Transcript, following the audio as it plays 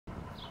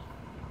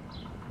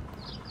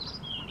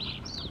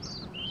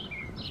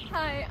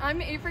Hi,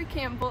 I'm Avery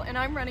Campbell and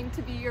I'm running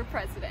to be your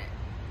president.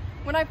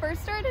 When I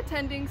first started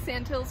attending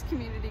Sandhills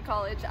Community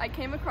College, I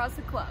came across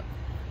a club,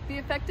 the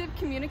Effective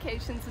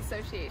Communications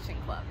Association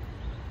Club.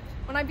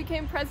 When I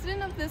became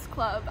president of this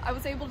club, I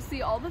was able to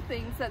see all the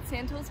things that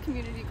Sandhills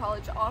Community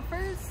College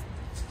offers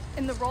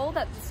and the role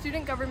that the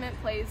student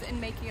government plays in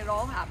making it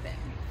all happen.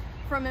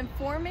 From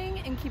informing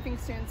and keeping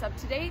students up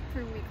to date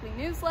through weekly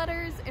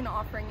newsletters and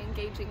offering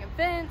engaging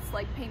events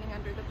like Painting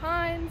Under the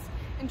Pines,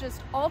 and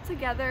just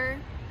altogether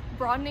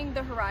broadening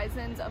the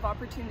horizons of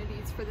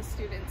opportunities for the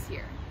students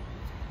here.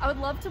 I would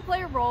love to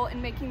play a role in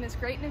making this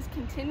greatness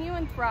continue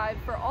and thrive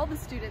for all the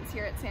students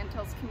here at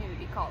Sandhills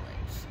Community College.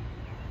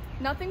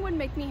 Nothing would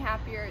make me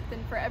happier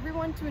than for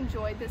everyone to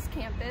enjoy this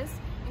campus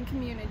and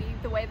community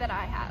the way that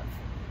I have.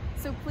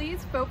 So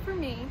please vote for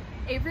me,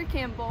 Avery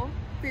Campbell,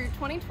 for your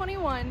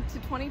 2021 to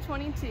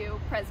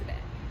 2022 president.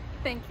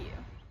 Thank you.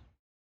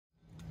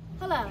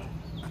 Hello.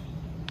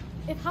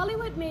 If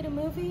Hollywood made a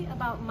movie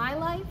about my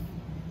life,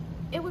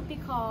 it would be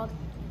called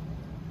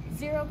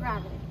Zero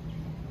Gravity,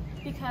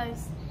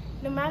 because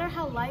no matter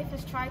how life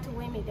has tried to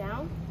weigh me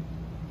down,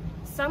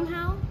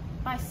 somehow,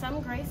 by some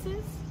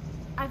graces,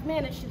 I've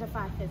managed to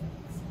defy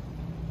physics.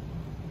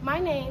 My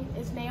name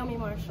is Naomi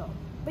Marshall,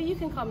 but you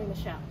can call me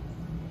Michelle.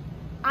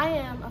 I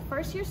am a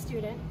first-year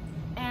student,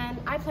 and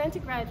I plan to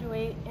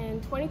graduate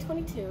in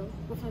 2022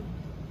 with a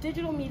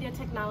digital media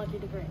technology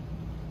degree.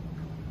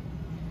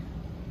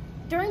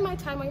 During my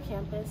time on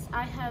campus,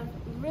 I have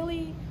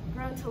really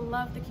grown to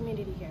love the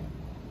community here.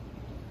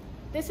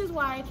 This is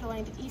why I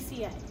joined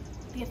ECA,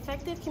 the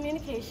Effective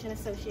Communication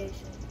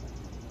Association.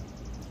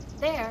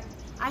 There,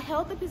 I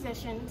held the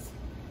positions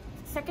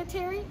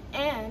Secretary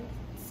and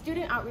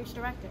Student Outreach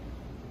Director.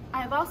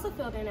 I have also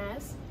filled in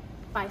as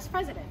Vice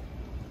President.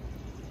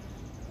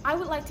 I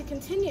would like to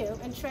continue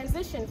and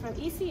transition from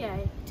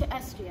ECA to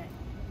SGA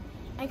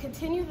and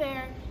continue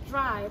their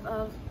drive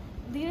of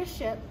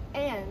leadership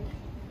and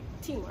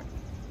teamwork.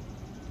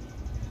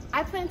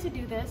 I plan to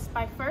do this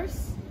by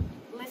first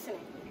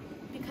listening,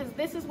 because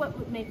this is what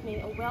would make me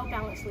a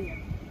well-balanced leader.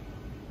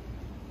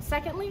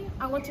 Secondly,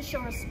 I want to show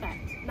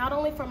respect, not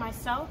only for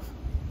myself,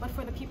 but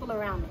for the people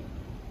around me.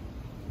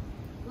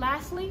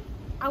 Lastly,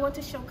 I want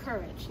to show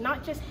courage,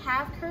 not just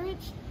have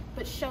courage,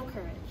 but show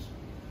courage,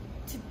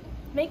 to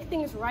make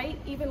things right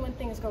even when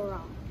things go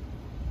wrong.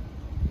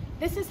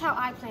 This is how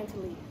I plan to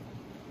lead.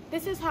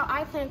 This is how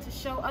I plan to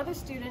show other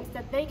students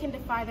that they can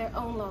defy their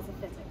own laws of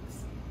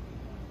physics.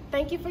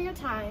 Thank you for your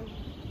time,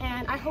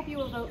 and I hope you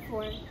will vote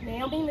for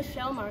Naomi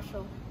Michelle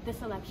Marshall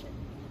this election.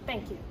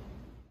 Thank you.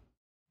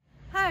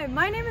 Hi,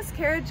 my name is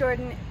Kara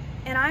Jordan,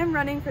 and I'm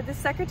running for the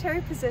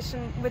secretary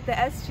position with the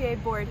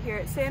SGA board here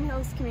at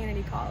Sandhills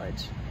Community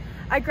College.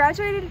 I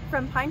graduated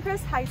from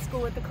Pinecrest High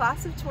School with the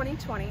class of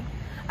 2020.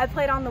 I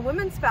played on the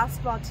women's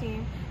basketball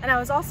team, and I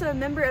was also a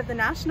member of the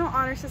National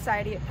Honor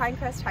Society at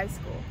Pinecrest High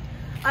School.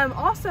 I'm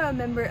also a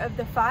member of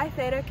the Phi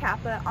Theta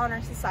Kappa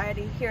Honor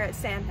Society here at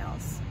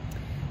Sandhills.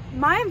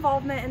 My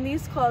involvement in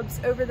these clubs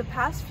over the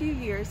past few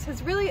years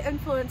has really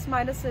influenced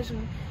my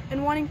decision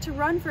in wanting to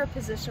run for a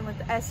position with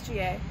the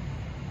SGA.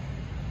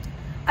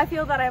 I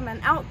feel that I'm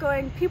an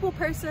outgoing people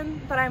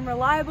person, but I'm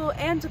reliable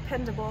and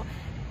dependable,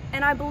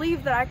 and I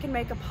believe that I can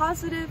make a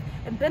positive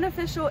and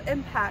beneficial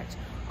impact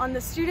on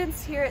the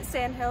students here at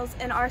Sandhills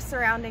and our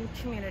surrounding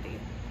community.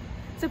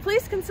 So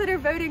please consider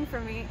voting for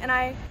me, and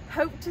I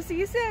hope to see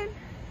you soon.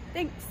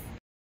 Thanks.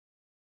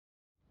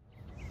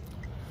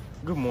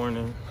 Good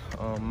morning.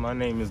 My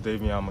name is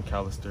Davion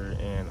McAllister,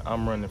 and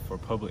I'm running for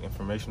Public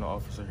Information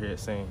Officer here at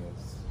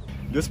Sandhills.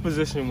 This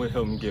position would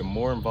help me get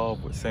more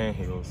involved with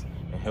Sandhills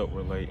and help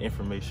relay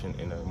information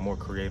in a more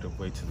creative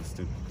way to the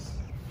students.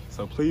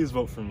 So please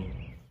vote for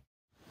me.